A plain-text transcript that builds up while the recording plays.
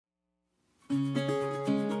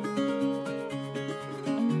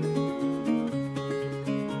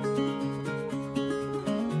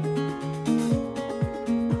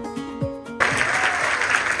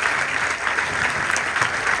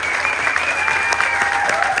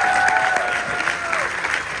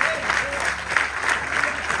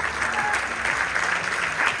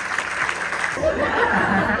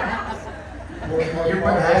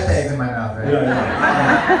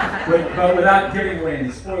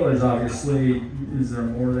spoilers, obviously. Is there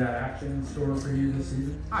more of that action in store for you this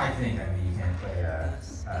season? I mean, you can't play a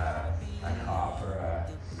cop or a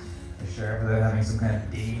sheriff without having some kind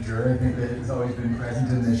of danger. I think that has always been present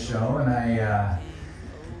in this show, and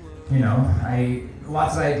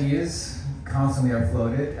lots of ideas constantly are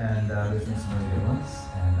floated, and there's been some really good ones,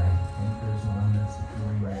 and I think there's one that's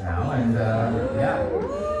going right now, and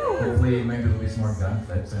hopefully maybe there'll be some more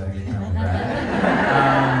gunfights to get coming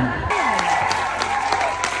back.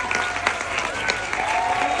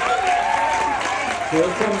 Here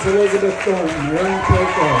comes Elizabeth Thornton, Erin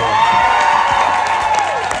Krakow.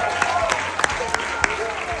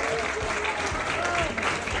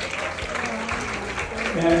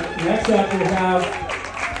 And next up we have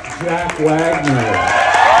Jack Wagner.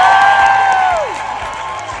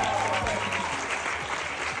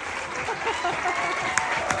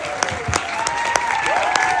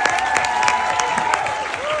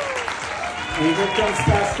 And here comes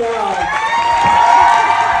Pascale.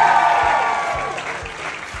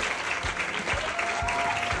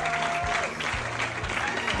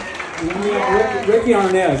 And then we have Ricky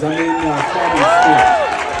Arnaz, Fabian Smith.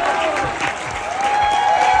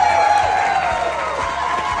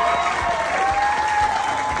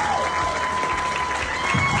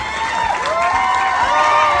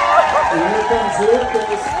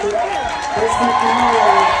 Chris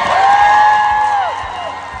McNally.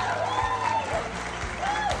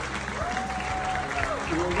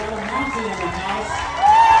 And we've got a Monty in the house.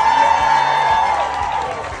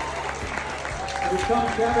 Here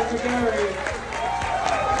comes McGarry.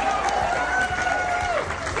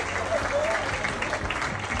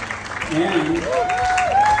 And we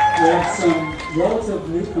have some relative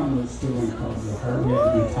newcomers to Uncover Her. We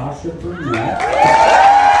have Natasha Burnett.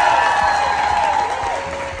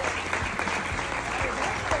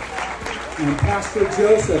 And Pastor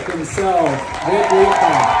Joseph himself, Vic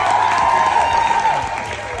Leacock.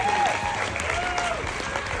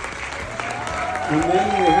 And then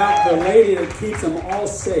we have the lady that keeps them all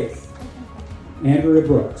safe, Andrea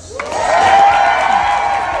Brooks.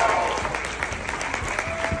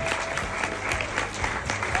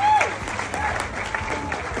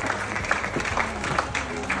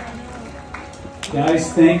 Guys,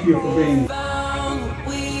 thank you for being here.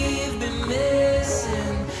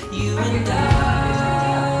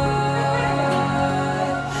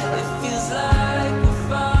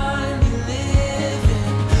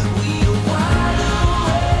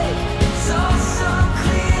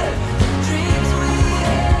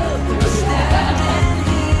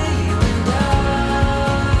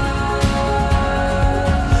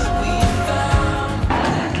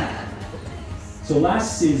 So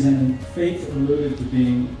last season, Faith alluded to it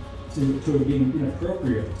being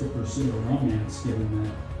inappropriate to pursue a romance, given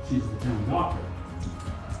that she's the town doctor.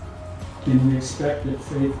 Can we expect that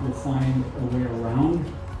Faith will find a way around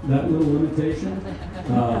that little limitation?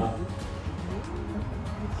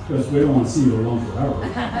 Because we don't want to see you alone forever.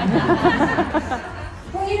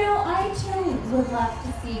 Well, I too would love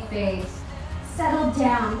to see Faith settle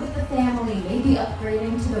down with the family, maybe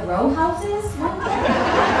upgrading to the row houses one day.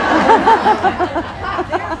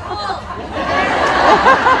 They're full.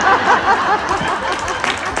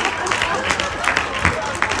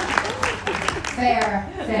 Fair.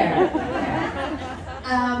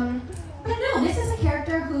 But no, this is a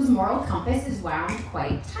character whose moral compass is wound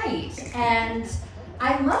quite tight, and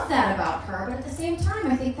I love that about her, but at the same time,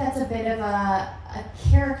 I think that's a bit of a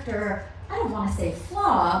character, I don't want to say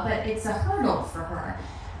flaw, but it's a hurdle for her,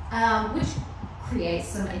 which creates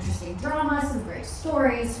some interesting drama, some great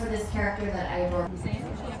stories for this character that I adore.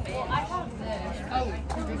 Well, I have this.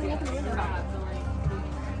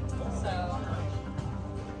 So.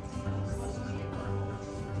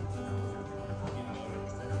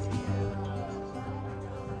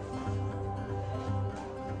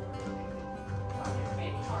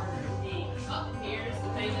 Here's the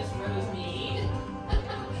famous Rose Mead.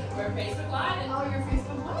 We're Facebook Live. Oh, you're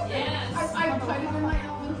Facebook Live? Yes. I put it in my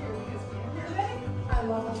elementary because we were here today. I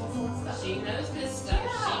love all this old stuff. She knows this stuff.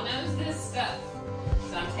 Yeah. She knows this stuff.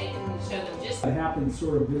 So I'm taking to show them just. It happened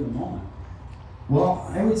sort of in the moment. Well,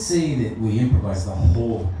 I would say that we improvised the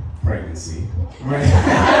whole pregnancy. Right?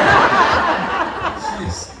 She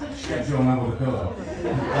just kept showing up with a pillow.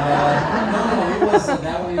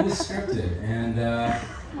 No, it was scripted, and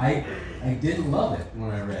I didn't love it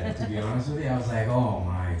when I read it, to be honest with you. I was like, oh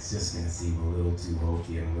my, it's just going to seem a little too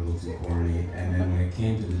hokey and a little too corny. And then when it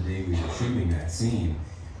came to the day we were shooting that scene,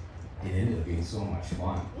 it ended up being so much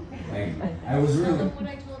fun. Like, I was really... Tell them what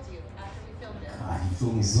I told you after we filmed it. God, you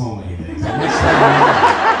told me so many things. I wish I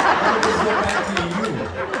would just go back to you.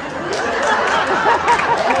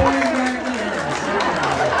 Always back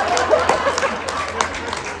there.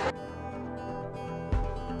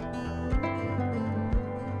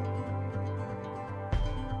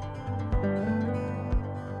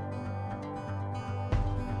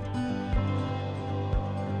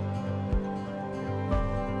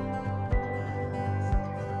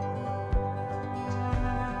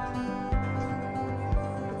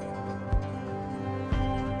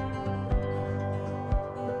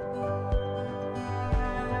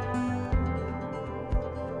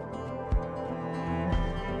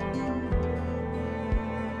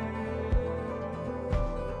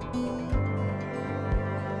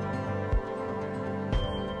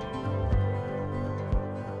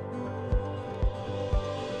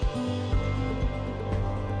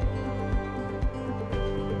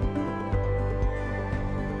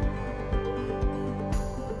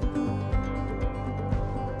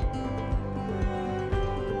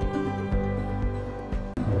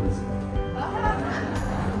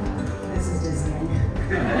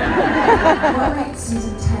 What made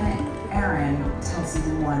season 10 Erin tell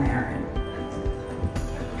season 1 Erin?